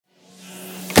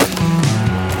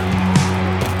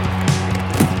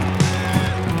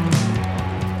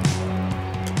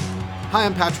Hi,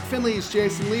 I'm Patrick Finley. It's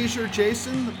Jason Lieser.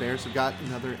 Jason, the Bears have got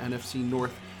another NFC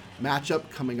North matchup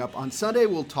coming up on Sunday.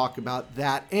 We'll talk about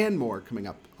that and more coming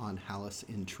up on Hallis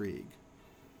Intrigue.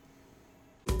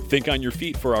 Think on your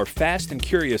feet for our Fast and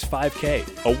Curious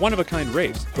 5K, a one-of-a-kind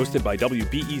race hosted by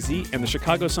WBEZ and the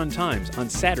Chicago Sun-Times on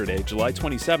Saturday, July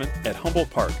 27th at Humboldt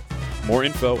Park. More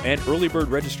info and early bird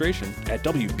registration at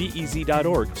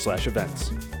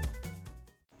wbez.org/events.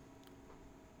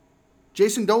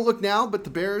 Jason, don't look now, but the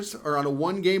Bears are on a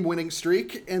one-game winning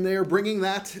streak, and they are bringing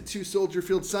that to Soldier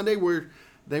Field Sunday, where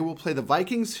they will play the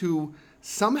Vikings, who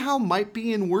somehow might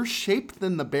be in worse shape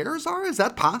than the Bears are. Is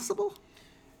that possible?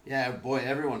 Yeah, boy,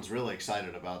 everyone's really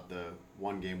excited about the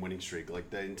one-game winning streak. Like,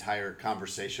 the entire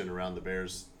conversation around the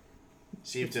Bears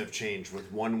seems to have changed with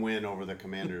one win over the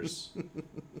Commanders.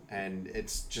 And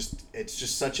it's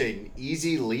just such an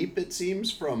easy leap, it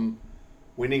seems, from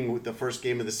winning the first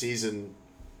game of the season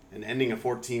and ending a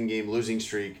 14-game losing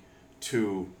streak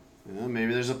to,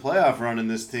 maybe there's a playoff run in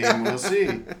this team. We'll see.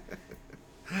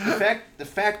 The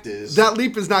fact is... That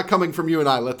leap is not coming from you and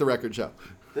I, let the record show.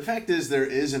 The fact is there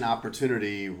is an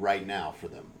opportunity right now for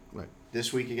them. Right.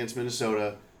 This week against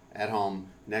Minnesota at home,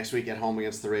 next week at home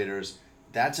against the Raiders.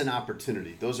 That's an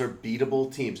opportunity. Those are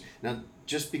beatable teams. Now,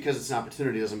 just because it's an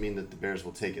opportunity doesn't mean that the Bears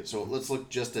will take it. So let's look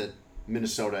just at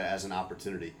Minnesota as an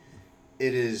opportunity.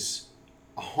 It is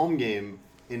a home game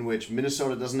in which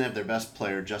Minnesota doesn't have their best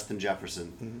player, Justin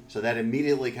Jefferson. Mm-hmm. So that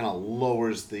immediately kind of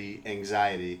lowers the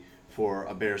anxiety for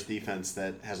a Bears defense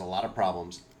that has a lot of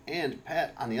problems. And,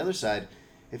 Pat, on the other side,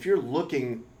 if you're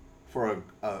looking for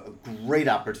a great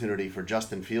opportunity for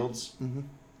Justin Fields,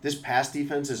 this pass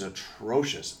defense is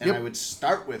atrocious. And I would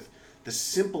start with the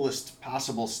simplest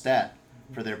possible stat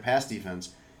for their pass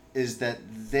defense is that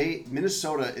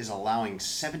Minnesota is allowing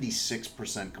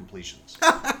 76% completions.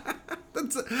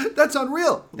 That's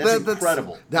unreal. That's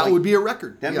incredible. That would be a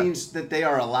record. That means that they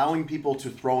are allowing people to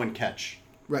throw and catch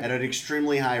at an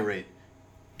extremely high rate.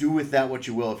 Do with that what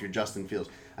you will if you're Justin Fields.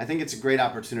 I think it's a great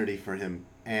opportunity for him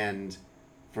and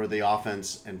for the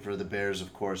offense and for the Bears,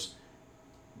 of course.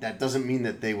 That doesn't mean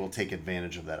that they will take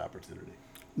advantage of that opportunity.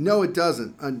 No, it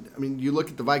doesn't. I mean, you look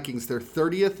at the Vikings, they're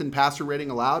 30th in passer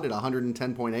rating allowed at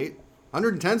 110.8.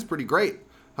 110 is pretty great.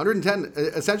 110,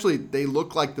 essentially, they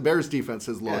look like the Bears defense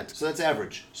has looked. Yeah, so that's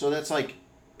average. So that's like...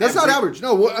 That's not average.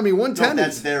 No, I mean, 110 no,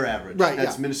 that's their average. Right,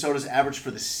 that's Minnesota's average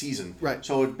for the season. Right.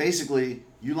 So basically,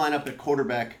 you line up at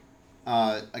quarterback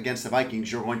against the Vikings,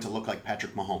 you're going to look like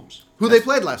Patrick Mahomes. They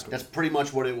played last week. That's pretty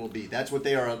much what it will be. That's what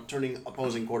they are turning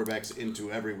opposing quarterbacks into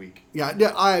every week. Yeah,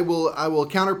 I will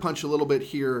counterpunch a little bit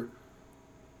here.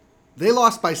 They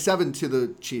lost by 7 to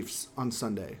the Chiefs on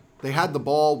Sunday. They had the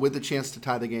ball with a chance to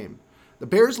tie the game. The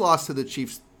Bears lost to the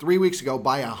Chiefs 3 weeks ago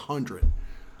by 100.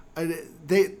 And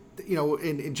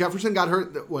Jefferson got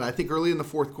hurt, I think early in the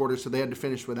fourth quarter, so they had to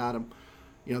finish without him.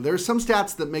 There's some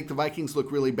stats that make the Vikings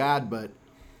look really bad, but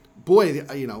boy,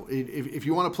 if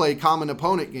you want to play a common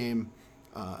opponent game,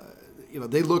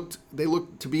 they looked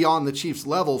to be on the Chiefs'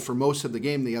 level for most of the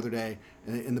game the other day,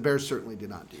 and the Bears certainly did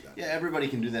not do that. Yeah, everybody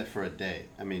can do that for a day.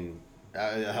 I mean,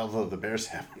 although the Bears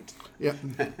haven't. Yeah.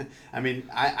 I mean,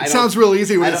 it sounds real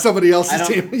easy when it's somebody else's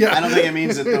team. Yeah. I don't think it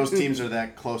means that those teams are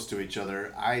that close to each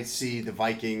other. I see the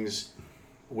Vikings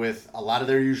with a lot of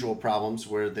their usual problems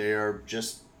where they are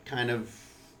just kind of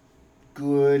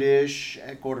good-ish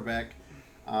at quarterback.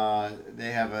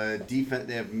 They have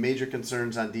They have major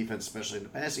concerns on defense, especially in the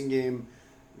passing game.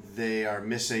 They are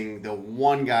missing the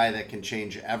one guy that can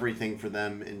change everything for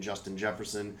them in Justin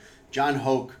Jefferson. John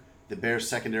Hoke, the Bears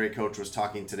secondary coach, was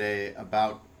talking today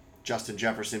about Justin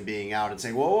Jefferson being out and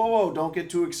saying, whoa, don't get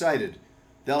too excited.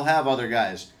 They'll have other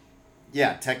guys.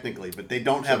 Yeah, technically, but they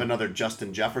don't have another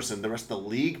Justin Jefferson. The rest of the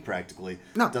league practically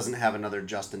doesn't have another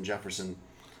Justin Jefferson.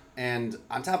 And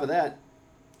on top of that,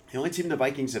 the only team the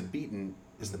Vikings have beaten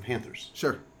is the Panthers.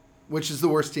 Sure, which is the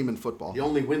worst team in football. The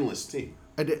only winless team.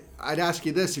 I'd ask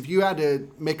you this. If you had to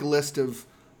make a list of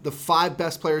the 5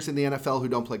 best players in the NFL who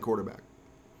don't play quarterback,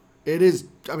 it is,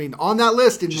 on that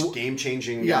list. Just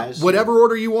game-changing guys. Whatever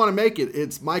order you want to make it,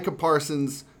 it's Micah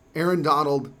Parsons, Aaron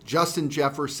Donald, Justin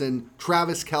Jefferson,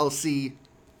 Travis Kelce.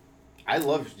 I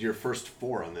love your first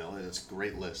 4 on that list. It's a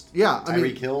great list. Yeah.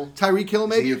 Tyreek Hill. Tyreek Hill,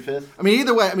 maybe. Is he your 5th?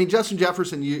 Either way, Justin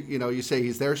Jefferson, you say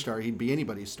he's their star. He'd be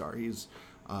anybody's star. He's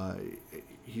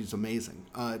amazing.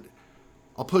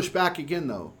 I'll push back again,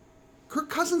 though. Kirk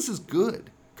Cousins is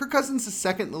good. Kirk Cousins is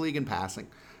second in the league in passing.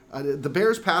 The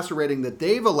Bears' passer rating that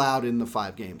they've allowed in the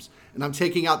 5 games, and I'm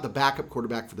taking out the backup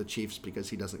quarterback for the Chiefs because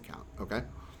he doesn't count, okay?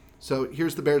 So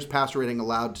here's the Bears' passer rating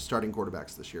allowed to starting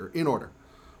quarterbacks this year, in order.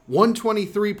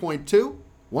 123.2,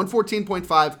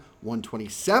 114.5,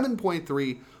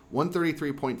 127.3,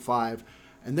 133.5,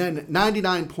 and then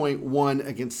 99.1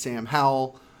 against Sam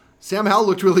Howell. Sam Howell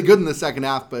looked really good in the second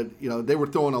half, but they were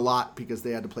throwing a lot because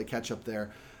they had to play catch up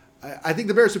there. I think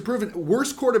the Bears have proven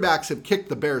worse quarterbacks have kicked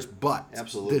the Bears' butt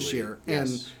this year.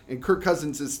 Yes. And Kirk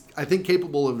Cousins is, I think,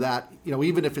 capable of that,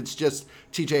 even if it's just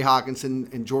T.J. Hawkinson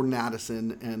and Jordan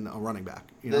Addison and a running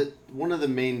back. One of the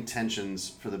main tensions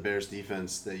for the Bears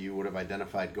defense that you would have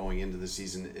identified going into the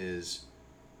season is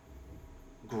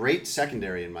great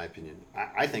secondary, in my opinion.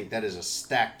 I think that is a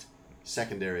stacked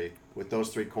secondary with those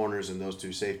three corners and those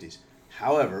two safeties.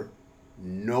 However,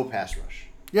 no pass rush.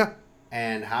 Yeah.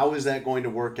 And how is that going to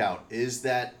work out? Is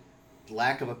that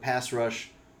lack of a pass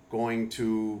rush going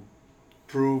to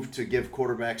prove to give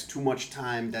quarterbacks too much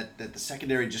time that the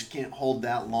secondary just can't hold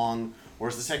that long? Or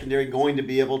is the secondary going to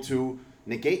be able to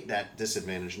negate that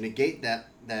disadvantage, negate that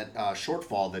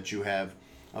shortfall that you have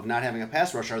of not having a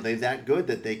pass rush? Are they that good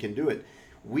that they can do it?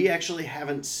 We actually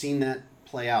haven't seen that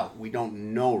play out. We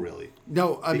don't know really.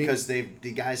 No, because the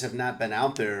guys have not been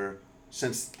out there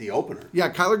since the opener.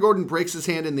 Yeah, Kyler Gordon breaks his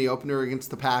hand in the opener against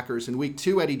the Packers. In week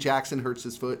 2, Eddie Jackson hurts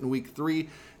his foot. In week 3,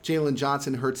 Jalen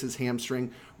Johnson hurts his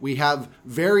hamstring. We have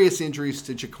various injuries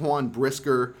to Jaquan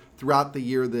Brisker throughout the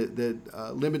year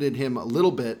that limited him a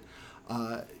little bit.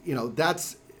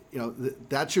 That's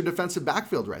your defensive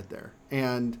backfield right there.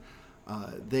 And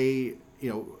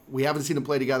we haven't seen them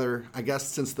play together, I guess,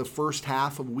 since the first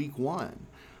half of week 1.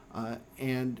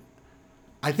 And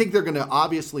I think they're going to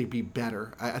obviously be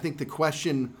better. I think the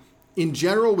question in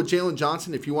general with Jalen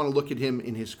Johnson, if you want to look at him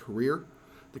in his career,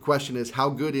 the question is how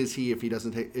good is he if he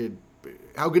doesn't take it?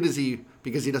 How good is he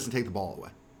because he doesn't take the ball away?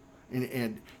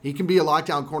 And he can be a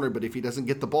lockdown corner, but if he doesn't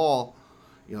get the ball,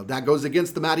 that goes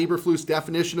against the Matt Eberflus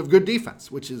definition of good defense,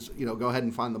 which is go ahead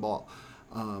and find the ball.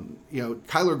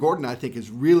 Kyler Gordon, I think, is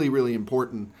really, really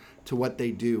important to what they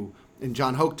do. And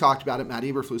John Hoke talked about it. Matt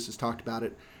Eberflus has talked about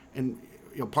it. And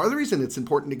part of the reason it's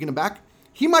important to get him back,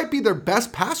 he might be their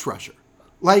best pass rusher.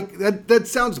 Like that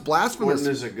sounds blasphemous.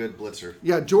 Gordon is a good blitzer.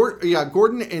 Yeah,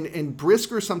 Gordon and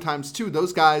Brisker sometimes too.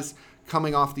 Those guys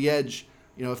coming off the edge.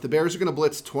 If the Bears are going to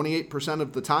blitz 28%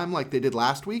 of the time like they did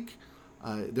last week,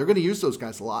 they're going to use those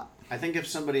guys a lot. I think if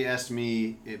somebody asked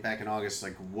me back in August,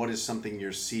 like, what is something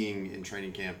you're seeing in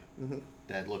training camp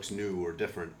that looks new or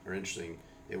different or interesting,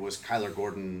 it was Kyler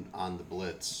Gordon on the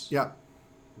blitz. Yeah.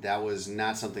 That was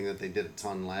not something that they did a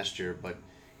ton last year, but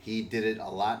he did it a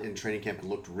lot in training camp and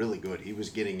looked really good. He was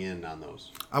getting in on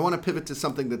those. I want to pivot to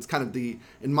something that's kind of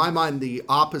in my mind, the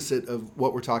opposite of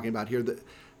what we're talking about here.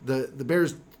 The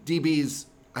Bears DBs,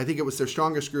 I think it was their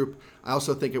strongest group. I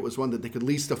also think it was one that they could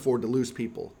least afford to lose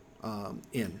people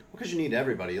in. Because you need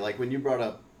everybody. Like when you brought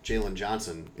up Jalen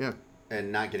Johnson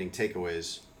and not getting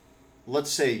takeaways,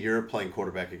 let's say you're playing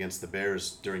quarterback against the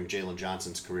Bears during Jalen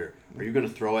Johnson's career. Are you going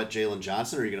to throw at Jalen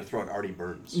Johnson or are you going to throw at Artie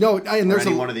Burns? No, and there's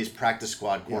any one of these practice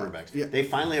squad quarterbacks. Yeah. They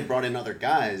finally have brought in other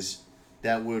guys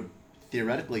that would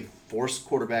theoretically force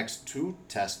quarterbacks to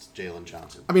test Jalen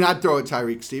Johnson. I mean, I'd throw at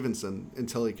Tyreek Stevenson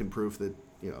until he can prove that,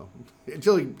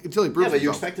 until he proves himself. Yeah, but you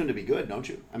expect him to be good, don't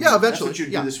you? I mean, eventually. That's what you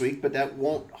do this week, but that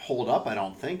won't hold up, I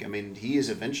don't think. I mean, he is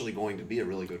eventually going to be a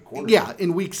really good quarterback. Yeah,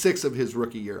 in week 6 of his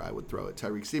rookie year, I would throw at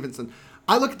Tyreek Stevenson.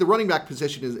 I look at the running back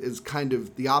position as kind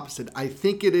of the opposite. I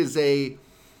think it is a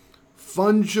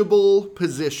fungible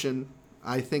position.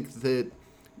 I think that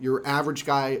your average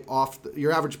guy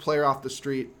your average player off the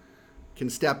street can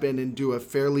step in and do a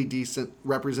fairly decent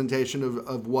representation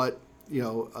of what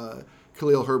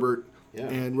Khalil Herbert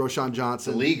and Roshan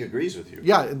Johnson. The league agrees with you.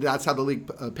 Yeah, that's how the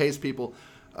league pays people.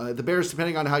 The Bears,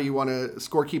 depending on how you want to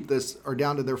scorekeep this, are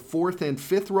down to their 4th and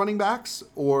 5th running backs,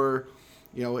 or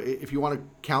if you want to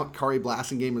count Kari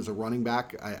Blasingame as a running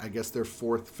back, I guess they're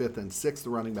 4th, 5th, and 6th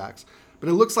running backs. But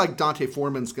it looks like Dante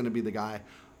Foreman's going to be the guy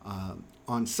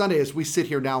on Sunday. As we sit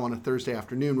here now on a Thursday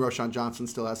afternoon, Roshan Johnson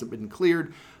still hasn't been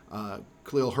cleared.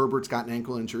 Khalil Herbert's got an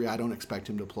ankle injury. I don't expect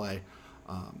him to play.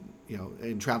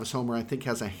 And Travis Homer, I think,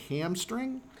 has a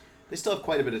hamstring. They still have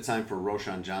quite a bit of time for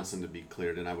Roshan Johnson to be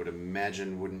cleared, and I would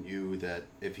imagine, wouldn't you, that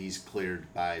if he's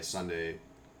cleared by Sunday,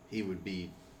 he would be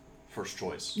first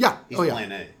choice. Yeah. He's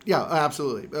plan A. Yeah,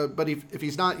 absolutely. But if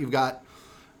he's not, you've got,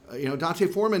 Dante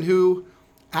Foreman, who,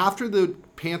 after the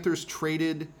Panthers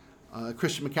traded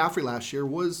Christian McCaffrey last year,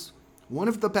 was one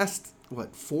of the best,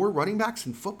 4 running backs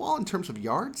in football in terms of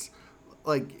yards?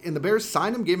 And the Bears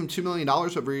signed him, gave him $2 million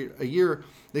over a year.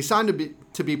 They signed him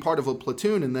to be part of a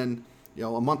platoon, and then,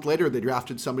 a month later, they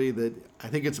drafted somebody that I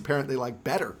think it's apparent they like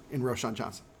better in Roshan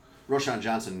Johnson. Roshan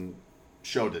Johnson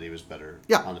showed that he was better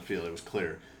on the field. It was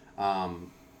clear.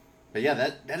 But yeah,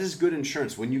 that is good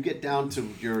insurance. When you get down to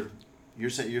you're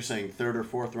saying 3rd or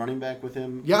 4th running back with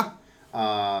him. Yeah.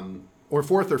 Or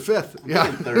fourth or fifth.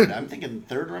 I'm thinking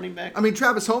third running back. I mean,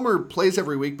 Travis Homer plays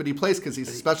every week, but he plays because he's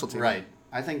a special team. Right.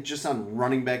 I think just on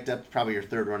running back depth, probably your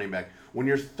third running back. When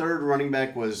your third running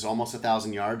back was almost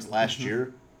 1,000 yards last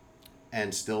year,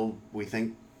 and still we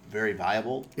think very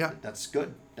viable. Yeah, that's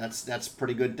good. That's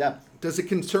pretty good depth. Does it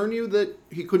concern you that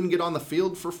he couldn't get on the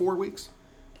field for 4 weeks?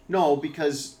 No,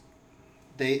 because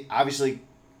they obviously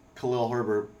Khalil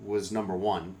Herbert was number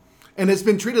one, and has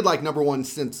been treated like number one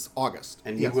since August,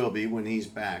 and he will be when he's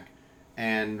back.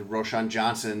 And Roschon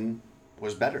Johnson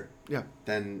was better,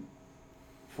 than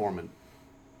Foreman.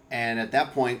 And at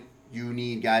that point, you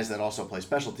need guys that also play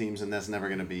special teams, and that's never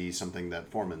going to be something that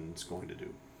Foreman's going to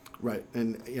do. Right.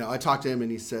 And, I talked to him,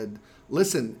 and he said,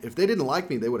 listen, if they didn't like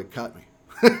me, they would have cut me.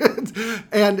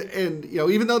 and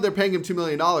even though they're paying him $2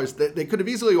 million, they could have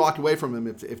easily walked away from him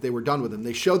if they were done with him.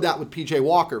 They showed that with P.J.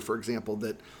 Walker, for example,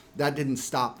 that didn't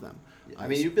stop them. I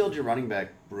mean, you build your running back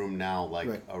room now like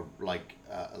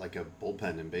a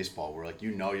bullpen in baseball, where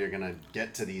you're going to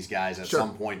get to these guys at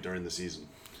some point during the season.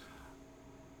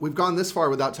 We've gone this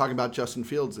far without talking about Justin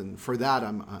Fields, and for that,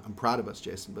 I'm proud of us,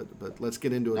 Jason. But let's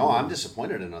get into it. No, I'm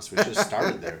disappointed in us. We should have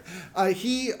started there.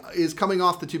 He is coming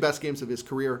off the 2 best games of his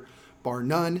career, bar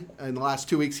none. In the last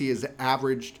 2 weeks, he has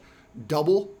averaged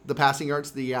double the passing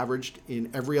yards that he averaged in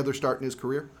every other start in his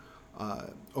career.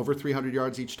 Over 300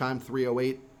 yards each time,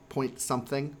 308 point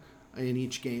something in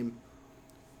each game.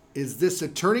 Is this a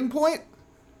turning point?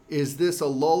 Is this a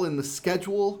lull in the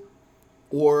schedule?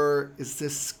 Or is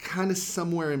this kind of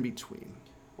somewhere in between?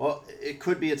 Well, it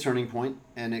could be a turning point,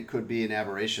 and it could be an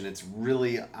aberration. It's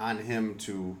really on him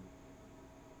to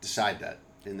decide that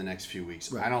in the next few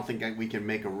weeks. Right. I don't think we can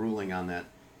make a ruling on that.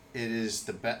 It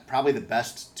is probably the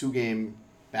best 2-game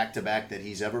back-to-back that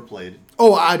he's ever played.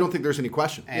 Oh, I don't think there's any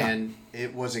question. And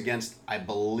it was against, I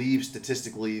believe,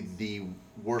 statistically, the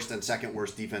worst and second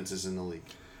worst defenses in the league.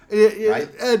 Right?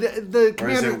 The or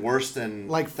is it worse than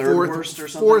third worst or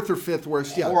something? Fourth or fifth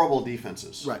worst, Horrible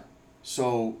defenses. Right.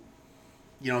 So,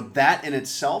 that in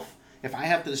itself, if I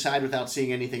have to decide without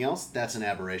seeing anything else, that's an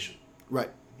aberration. Right.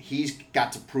 He's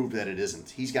got to prove that it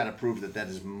isn't. He's got to prove that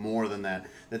is more than that,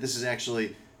 that this is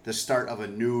actually the start of a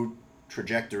new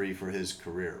trajectory for his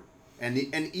career. And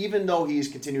even though he's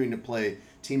continuing to play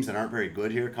teams that aren't very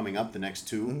good here coming up, the next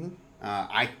two,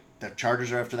 the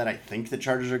Chargers are after that. I think the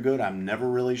Chargers are good. I'm never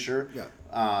really sure.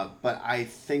 Yeah. But I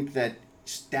think that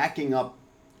stacking up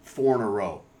 4 in a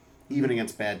row, even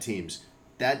against bad teams,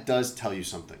 that does tell you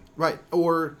something. Right.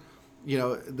 Or,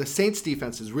 the Saints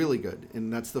defense is really good,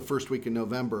 and that's the first week in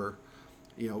November.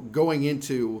 Going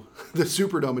into the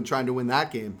Superdome and trying to win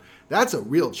that game, that's a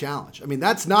real challenge. I mean,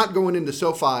 that's not going into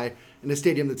SoFi in a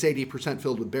stadium that's 80%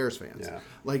 filled with Bears fans. Yeah.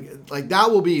 Like that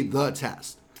will be the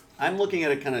test. I'm looking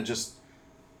at it kind of just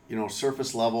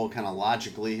surface level, kind of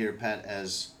logically here, Pat,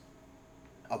 as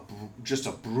just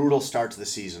a brutal start to the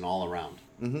season all around,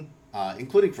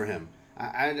 including for him.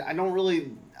 I don't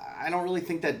really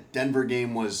think that Denver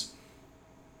game was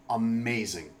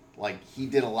amazing. He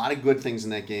did a lot of good things in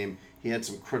that game. He had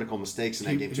some critical mistakes in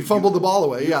that game. He fumbled the ball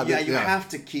away. You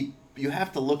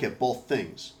have to look at both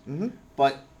things. Mm-hmm.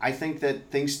 But I think that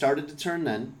things started to turn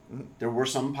then. Mm-hmm. There were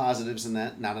some positives in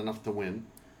that, not enough to win.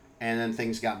 And then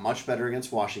things got much better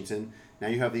against Washington. Now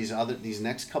you have these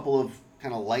next couple of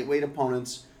kind of lightweight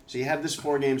opponents. So you have this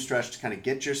 4-game stretch to kind of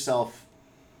get yourself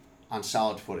on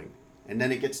solid footing. And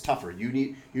then it gets tougher. You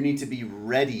need to be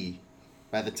ready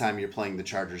by the time you're playing the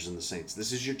Chargers and the Saints.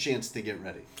 This is your chance to get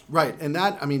ready. Right. And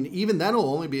even then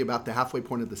will only be about the halfway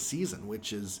point of the season,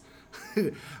 which is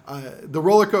the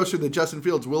roller coaster that Justin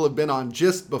Fields will have been on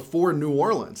just before New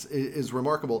Orleans is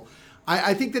remarkable.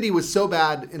 I think that he was so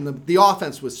bad the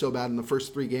offense was so bad in the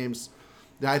first 3 games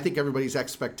that I think everybody's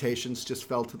expectations just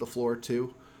fell to the floor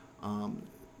too,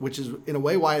 which is in a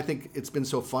way why I think it's been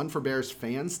so fun for Bears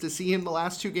fans to see him the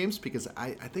last 2 games, because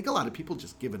I think a lot of people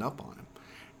just given up on him,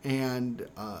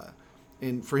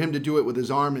 and for him to do it with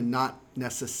his arm and not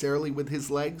necessarily with his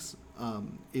legs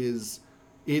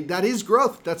that is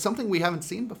growth. That's something we haven't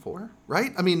seen before,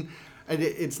 right? I mean,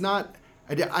 it's not.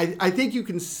 I think you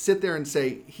can sit there and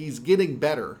say he's getting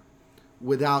better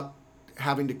without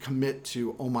having to commit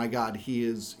to, oh my God, he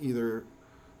is either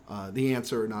the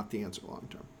answer or not the answer long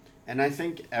term. And I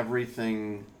think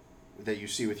everything that you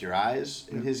see with your eyes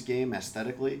in his game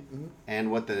aesthetically,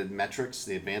 and what the metrics,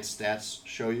 the advanced stats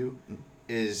show you,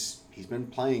 is he's been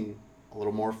playing a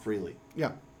little more freely.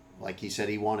 Yeah. Like he said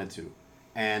he wanted to.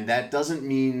 And that doesn't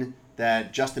mean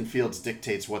that Justin Fields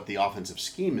dictates what the offensive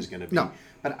scheme is going to be. No.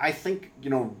 But I think,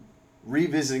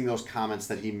 revisiting those comments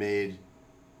that he made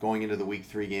going into the Week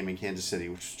 3 game in Kansas City,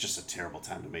 which was just a terrible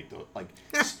time to make those.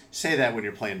 Say that when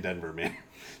you're playing Denver, man.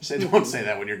 Don't say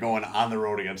that when you're going on the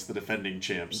road against the defending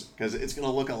champs, because it's going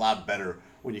to look a lot better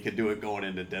when you can do it going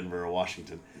into Denver or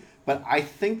Washington. But I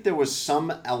think there was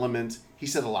some element. He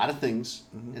said a lot of things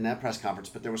in that press conference,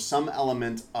 but there was some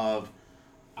element of,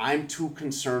 I'm too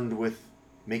concerned with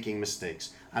making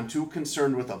mistakes. I'm too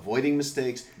concerned with avoiding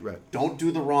mistakes. Right. Don't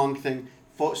do the wrong thing.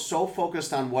 So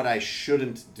focused on what I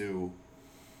shouldn't do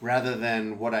rather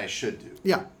than what I should do.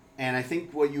 Yeah. And I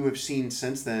think what you have seen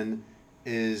since then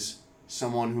is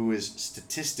someone who is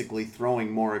statistically throwing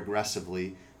more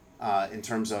aggressively in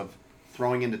terms of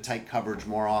throwing into tight coverage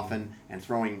more often and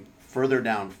throwing further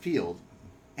downfield.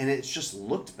 And it's just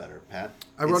looked better, Pat.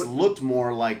 It's looked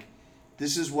more like,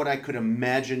 this is what I could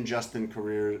imagine Justin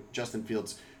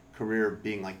Fields' career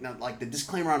being like. Now, like, the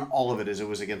disclaimer on all of it is it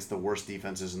was against the worst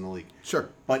defenses in the league. Sure.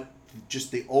 But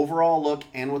just the overall look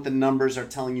and what the numbers are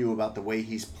telling you about the way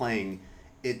he's playing,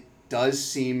 it does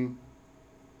seem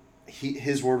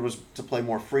his word was to play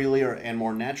more freely and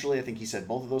more naturally. I think he said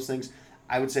both of those things.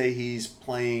 I would say he's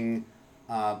playing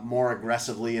more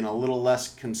aggressively and a little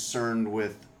less concerned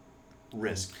with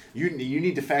risk. You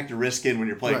need to factor risk in when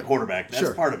you're playing quarterback.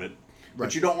 That's part of it. Right.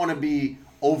 But you don't want to be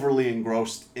overly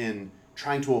engrossed in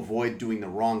trying to avoid doing the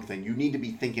wrong thing. You need to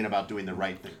be thinking about doing the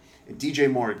right thing. And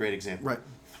DJ Moore, a great example. Right.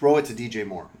 Throw it to DJ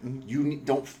Moore. You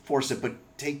don't force it, but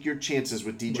take your chances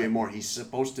with DJ Moore. He's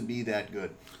supposed to be that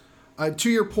good. To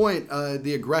your point,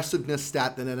 the aggressiveness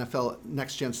stat that NFL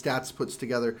Next Gen Stats puts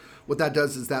together, what that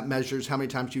does is that measures how many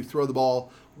times you throw the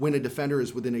ball when a defender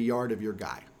is within a yard of your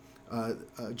guy.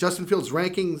 Justin Fields'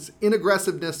 rankings in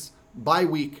aggressiveness by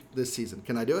week this season.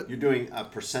 Can I do it? You're doing a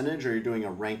percentage or you're doing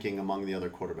a ranking among the other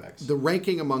quarterbacks? The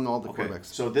ranking among all the quarterbacks.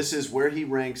 So this is where he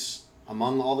ranks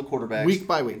among all the quarterbacks week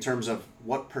by week in terms of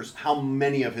how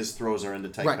many of his throws are into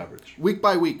tight coverage. Week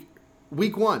by week.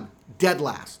 Week 1, dead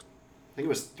last. I think it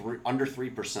was under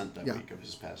 3% that week of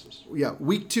his passes. Yeah.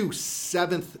 Week 2,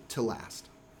 7th to last.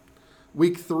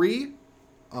 Week 3,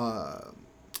 6th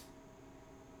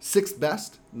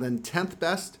best, then 10th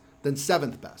best, then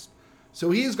 7th best.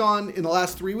 So he has gone in the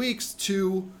last 3 weeks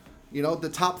to,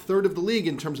 the top third of the league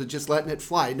in terms of just letting it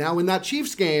fly. Now, in that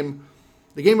Chiefs game,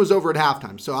 the game was over at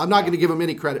halftime, so I'm not going to give him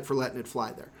any credit for letting it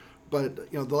fly there.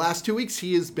 But the last 2 weeks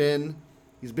he's been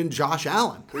Josh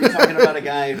Allen. We're talking about a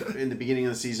guy in the beginning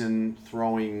of the season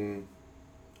throwing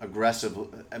aggressive,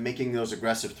 making those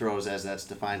aggressive throws as that's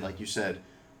defined, like you said,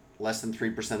 less than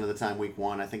 3% of the time week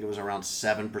 1. I think it was around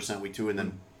 7% week 2, and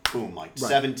then boom,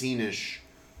 17-ish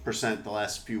 % the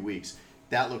last few weeks.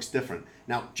 That looks different.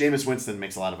 Now, Jameis Winston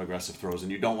makes a lot of aggressive throws,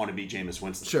 and you don't want to be Jameis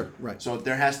Winston. Sure, right. So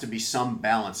there has to be some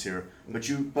balance here.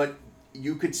 But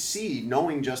you could see,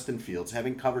 knowing Justin Fields,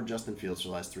 having covered Justin Fields for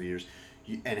the last 3 years,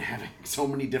 and having so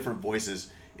many different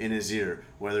voices in his ear,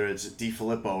 whether it's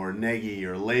DiFilippo or Nagy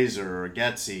or Lieser or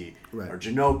Getsy or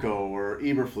Janocko or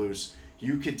Eberflus,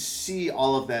 you could see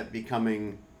all of that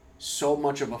becoming so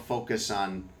much of a focus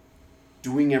on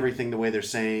doing everything the way they're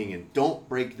saying and don't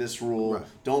break this rule,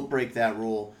 don't break that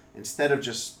rule, instead of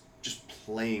just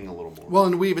playing a little more. Well,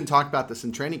 and we even talked about this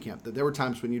in training camp, that there were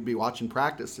times when you'd be watching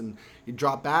practice and you'd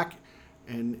drop back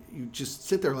and you just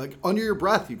sit there like under your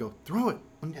breath, you go, throw it.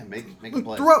 Yeah, make a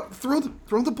play.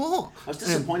 Throw the ball. I was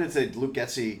disappointed that Luke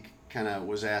Getsy kind of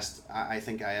was asked, I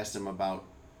think I asked him about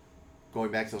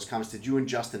going back to those comments, did you and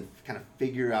Justin kind of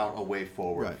figure out a way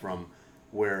forward from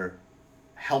where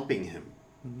helping him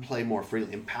play more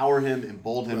freely, empower him,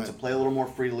 embolden him to play a little more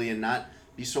freely and not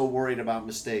be so worried about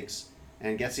mistakes?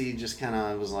 And Getsy just kind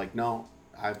of was like, no,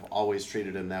 I've always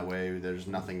treated him that way. There's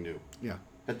nothing new. Yeah.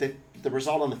 But the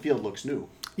result on the field looks new.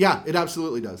 Yeah, it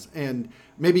absolutely does. And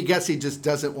maybe Getsy just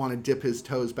doesn't want to dip his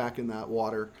toes back in that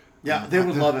water. Yeah, they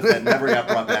would love if that never got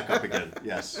brought back up again.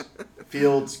 Yes.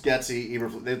 Fields, Getsy,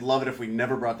 Eberflus, they'd love it if we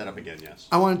never brought that up again, yes.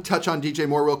 I want to touch on DJ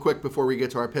Moore real quick before we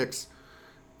get to our picks.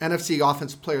 NFC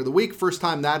Offensive Player of the Week. First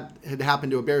time that had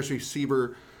happened to a Bears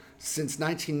receiver since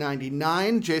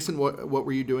 1999. Jason, what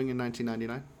were you doing in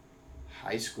 1999?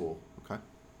 High school. Okay.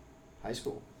 High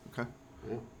school. Okay.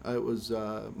 Yeah. It was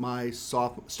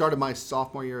start of my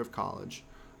sophomore year of college.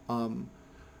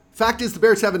 Fact is, the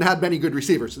Bears haven't had many good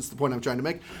receivers. That's the point I'm trying to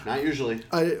make. Not usually.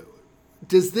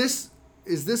 Is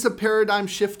this a paradigm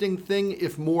shifting thing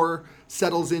if Moore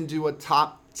settles into a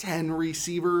top 10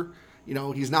 receiver?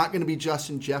 He's not going to be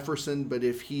Justin Jefferson, but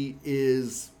if he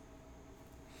is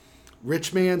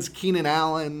rich man's Keenan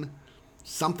Allen,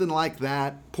 something like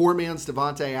that, poor man's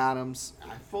Devontae Adams.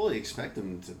 I fully expect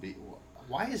him to be.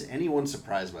 Why is anyone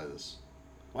surprised by this?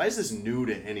 Why is this new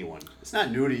to anyone? It's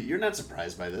not new to you. You're not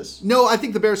surprised by this. No, I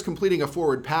think the Bears completing a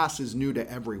forward pass is new to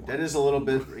everyone. That is a little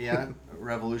bit,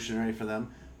 revolutionary for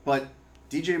them. But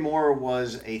DJ Moore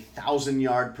was a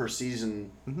 1,000-yard per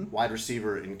season wide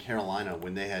receiver in Carolina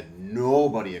when they had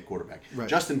nobody at quarterback. Right.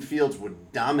 Justin Fields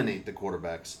would dominate the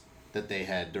quarterbacks that they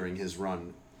had during his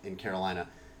run in Carolina.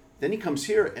 Then he comes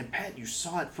here, and Pat, you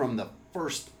saw it from the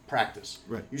first practice.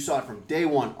 Right. You saw it from day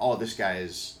one. Oh, this guy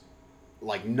is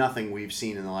like nothing we've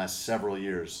seen in the last several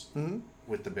years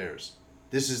with the Bears.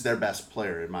 This is their best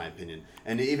player, in my opinion.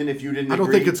 And even if you didn't I don't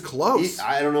agree, think it's close.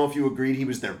 I don't know if you agreed he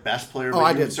was their best player, but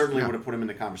I you did. certainly Yeah. would have put him in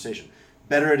the conversation.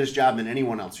 Better at his job than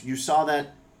anyone else. You saw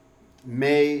that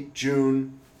May,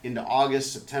 June, into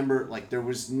August, September. Like, there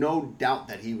was no doubt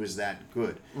that he was that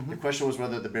good. The question was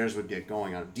whether the Bears would get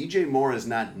going on him. DJ Moore is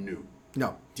not new.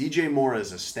 No. DJ Moore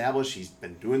is established. He's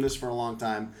been doing this for a long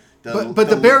time. But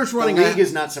the Bears running the league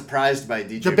is not surprised by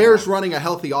DJ The Bears Moore. running a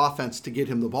healthy offense to get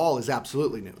him the ball is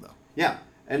absolutely new, though. Yeah,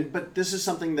 but this is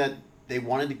something that they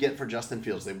wanted to get for Justin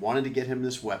Fields. They wanted to get him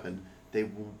this weapon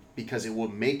because it will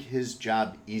make his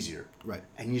job easier. Right.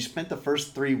 And you spent the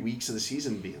first 3 weeks of the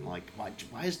season being like,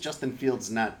 why is Justin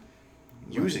Fields not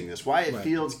using this? Why Right.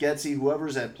 Fields, Getsy,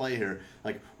 whoever's at play here,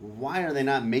 like, why are they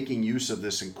not making use of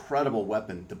this incredible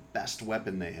weapon, the best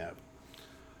weapon they have?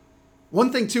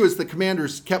 One thing, too, is the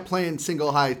Commanders kept playing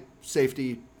single high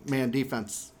safety man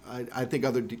defense. I think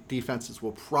other defenses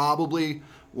will probably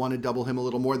want to double him a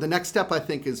little more. The next step, I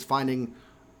think, is finding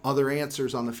other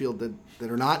answers on the field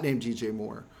that are not named DJ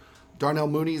Moore. Darnell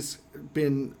Mooney's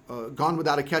been gone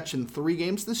without a catch in 3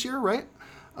 games this year, right?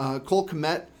 Cole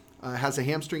Kmet has a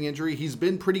hamstring injury. He's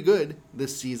been pretty good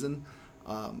this season,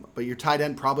 but your tight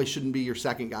end probably shouldn't be your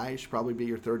second guy. He should probably be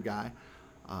your third guy.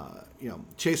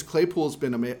 Chase Claypool's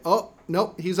been amazing. Oh,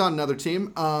 nope, he's on another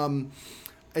team.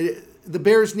 The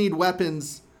Bears need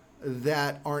weapons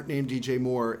that aren't named DJ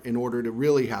Moore in order to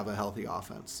really have a healthy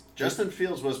offense. Justin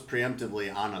Fields was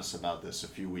preemptively on us about this a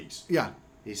few weeks. Yeah.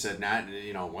 He said,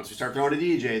 once we start throwing to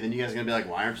DJ, then you guys are going to be like,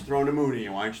 why aren't you throwing to Mooney?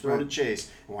 And why aren't you throwing to Chase?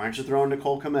 And why aren't you throwing to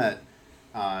Cole Kmet?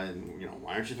 Why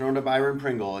aren't you throwing to Byron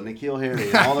Pringle and N'Keal Harry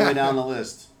and all the way down the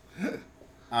list?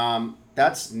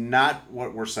 That's not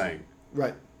what we're saying.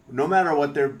 Right. No matter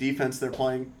what their defense they're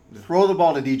playing, throw the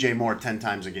ball to DJ Moore 10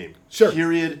 times a game. Sure.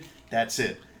 Period. That's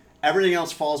it. Everything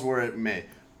else falls where it may.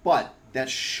 But that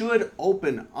should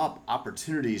open up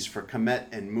opportunities for Kmet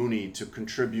and Mooney to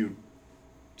contribute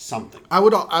something. I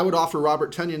would offer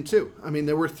Robert Tonyan, too. I mean,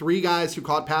 there were 3 guys who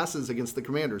caught passes against the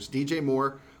Commanders. DJ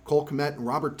Moore, Cole Kmet, and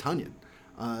Robert Tonyan.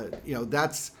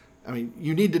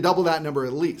 You need to double that number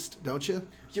at least, don't you?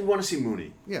 You want to see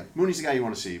Mooney. Yeah. Mooney's the guy you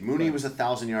want to see. Mooney Right. was a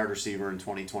 1,000-yard receiver in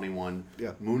 2021.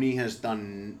 Yeah. Mooney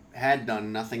had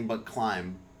done nothing but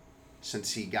climb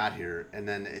since he got here, and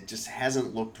then it just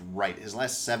hasn't looked right. His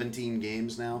last 17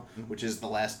 games now, which is the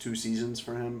last 2 seasons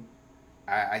for him,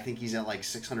 I think he's at like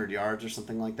 600 yards or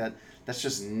something like that. That's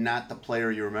just not the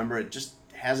player you remember. It just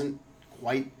hasn't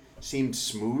quite seemed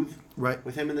smooth Right.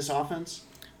 with him in this offense,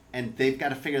 and they've got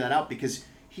to figure that out because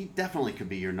he definitely could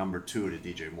be your number 2 to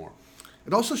DJ Moore.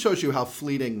 It also shows you how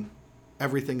fleeting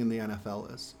everything in the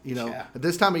NFL is. Yeah. At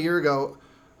this time a year ago,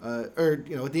 at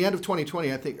the end of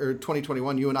 2020, I think, or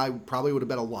 2021, you and I probably would have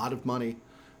bet a lot of money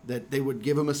that they would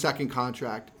give him a second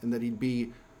contract and that he'd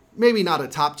be maybe not a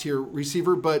top-tier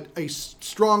receiver, but a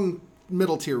strong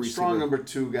middle-tier receiver. Strong number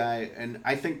 2 guy. And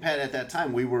I think, Pat, at that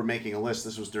time, we were making a list.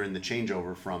 This was during the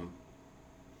changeover from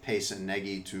Pace and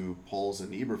Nagy to Poles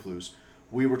and Eberflus.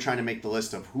 We were trying to make the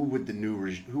list of who would the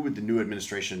new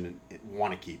administration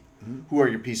want to keep. Mm-hmm. Who are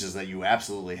your pieces that you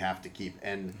absolutely have to keep?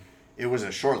 And it was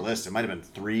a short list. It might have been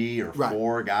 3 or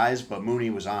 4 guys, but Mooney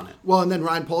was on it. Well, and then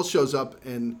Ryan Poles shows up,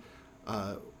 and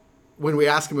when we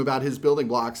ask him about his building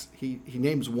blocks, he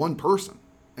names one person,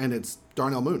 and it's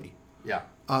Darnell Mooney. Yeah.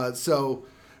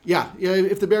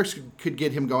 If the Bears could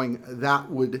get him going,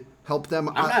 that would help them.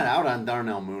 I'm not out on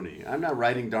Darnell Mooney. I'm not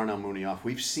writing Darnell Mooney off.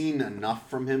 We've seen enough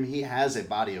from him. He has a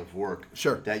body of work.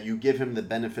 Sure. That you give him the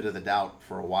benefit of the doubt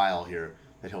for a while here,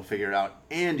 that he'll figure it out.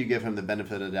 And you give him the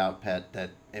benefit of the doubt, Pat, that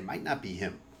it might not be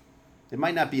him. It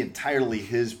might not be entirely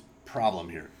his problem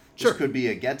here. Sure. This could be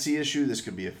a Getsy issue. This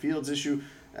could be a Fields issue.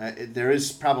 There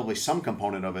is probably some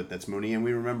component of it that's Mooney. And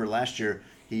we remember last year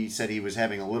he said he was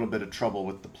having a little bit of trouble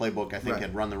with the playbook. I think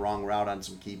had run the wrong route on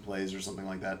some key plays or something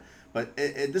like that. But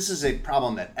this is a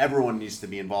problem that everyone needs to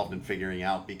be involved in figuring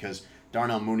out because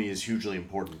Darnell Mooney is hugely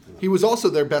important to them. He was also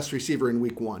their best receiver in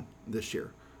Week 1 this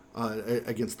year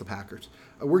against the Packers.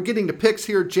 We're getting to picks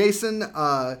here. Jason,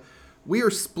 we are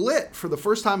split for the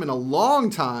first time in a long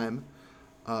time.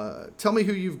 Tell me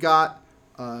who you've got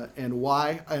and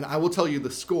why, and I will tell you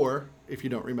the score if you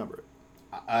don't remember it.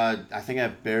 I think I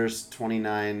have Bears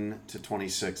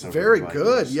 29-26. Over Very the Vikings.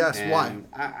 good. Yes. And Why?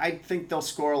 I think they'll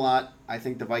score a lot. I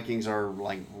think the Vikings are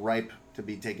ripe to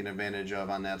be taken advantage of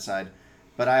on that side.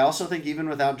 But I also think even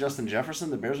without Justin Jefferson,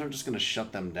 the Bears are just going to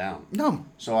shut them down. No.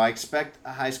 So I expect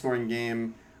a high-scoring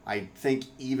game. I think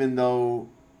even though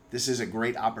this is a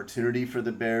great opportunity for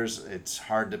the Bears, it's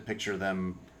hard to picture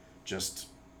them just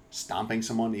stomping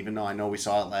someone, even though I know we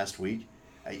saw it last week.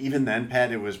 Even then,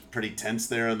 Pat, it was pretty tense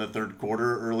there in the third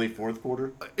quarter, early fourth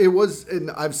quarter. It was, and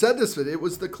I've said this, but it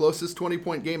was the closest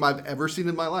 20-point game I've ever seen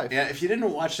in my life. Yeah, if you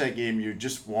didn't watch that game, you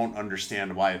just won't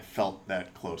understand why it felt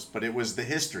that close. But it was the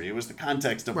history. It was the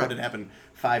context of what had happened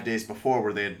 5 days before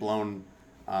where they had blown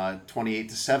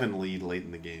 28-7 lead late in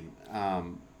the game.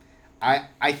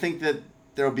 I think that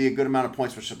there will be a good amount of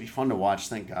points, which will be fun to watch,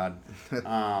 thank God.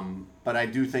 But I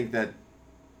do think that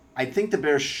I think the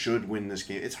Bears should win this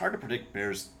game. It's hard to predict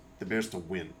the Bears to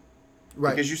win.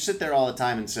 Right. Because you sit there all the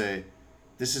time and say,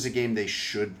 this is a game they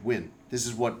should win. This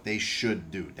is what they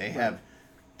should do. They have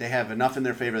enough in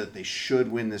their favor that they should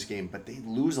win this game, but they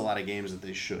lose a lot of games that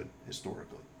they should,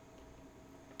 historically.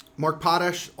 Mark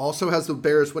Potash also has the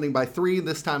Bears winning by 3.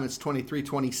 This time it's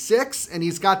 23-26, and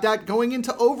he's got that going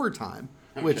into overtime,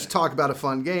 which talk about a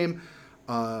fun game.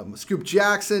 Scoop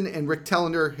Jackson and Rick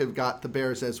Tellender have got the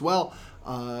Bears as well.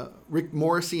 Rick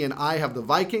Morrissey and I have the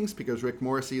Vikings because Rick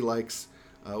Morrissey likes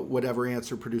whatever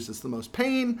answer produces the most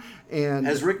pain. And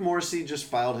has Rick Morrissey just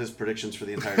filed his predictions for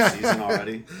the entire season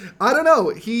already? I don't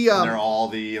know. They're all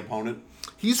the opponent.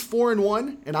 He's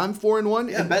 4-1, and I'm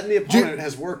 4-1. Yeah, and betting the opponent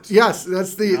has worked. Yes,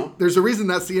 that's the. There's a reason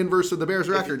that's the inverse of the Bears'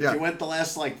 record. If you went the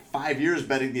last 5 years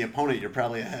betting the opponent, you're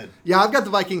probably ahead. Yeah, I've got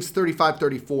the Vikings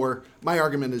 35-34. My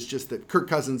argument is just that Kirk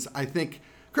Cousins. I think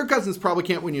Kirk Cousins probably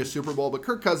can't win you a Super Bowl, but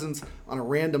Kirk Cousins on a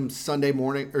random Sunday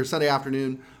morning or Sunday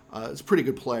afternoon is a pretty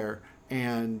good player.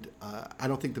 And I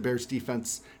don't think the Bears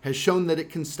defense has shown that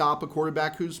it can stop a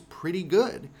quarterback who's pretty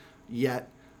good yet.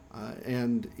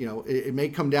 And it may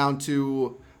come down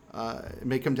to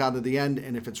the end.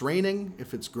 And if it's raining,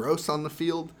 if it's gross on the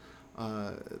field,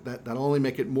 that'll only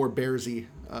make it more Bearsy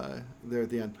there at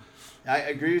the end. I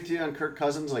agree with you on Kirk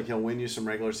Cousins. He'll win you some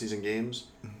regular season games.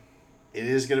 It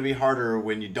is going to be harder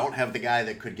when you don't have the guy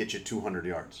that could get you 200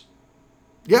 yards.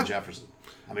 Yeah, Jefferson.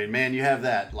 I mean, man, you have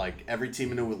that. Every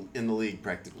team in the league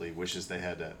practically wishes they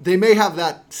had that. They may have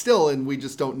that still, and we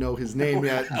just don't know his name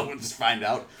yet. We'll just find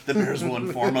out. The Bears will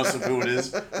inform us of who it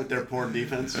is with their poor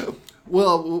defense.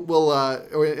 We'll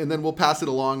and then we'll pass it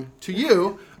along to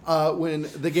you when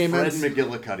the game ends. Fred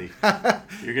McGillicuddy.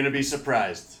 You're going to be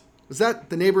surprised. Was that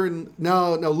the neighbor?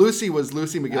 No, Lucy was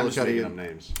Lucy McGillicuddy. I'm just making up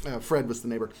names. Fred was the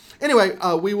neighbor. Anyway,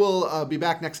 we will be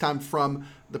back next time from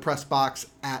the press box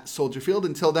at Soldier Field.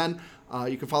 Until then,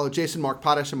 you can follow Jason, Mark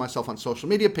Potash, and myself on social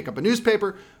media. Pick up a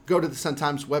newspaper. Go to the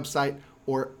Sun-Times website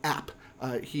or app.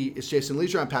 He is Jason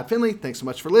Lieser. I'm Pat Finley. Thanks so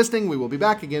much for listening. We will be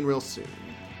back again real soon.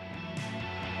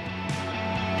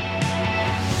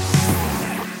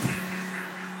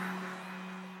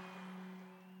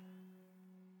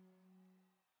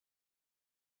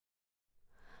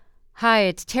 Hi,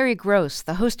 it's Terry Gross,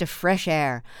 the host of Fresh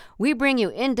Air. We bring you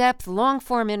in-depth,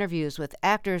 long-form interviews with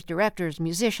actors, directors,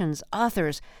 musicians,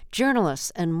 authors,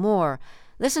 journalists, and more.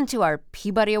 Listen to our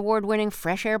Peabody Award-winning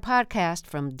Fresh Air podcast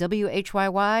from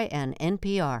WHYY and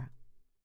NPR.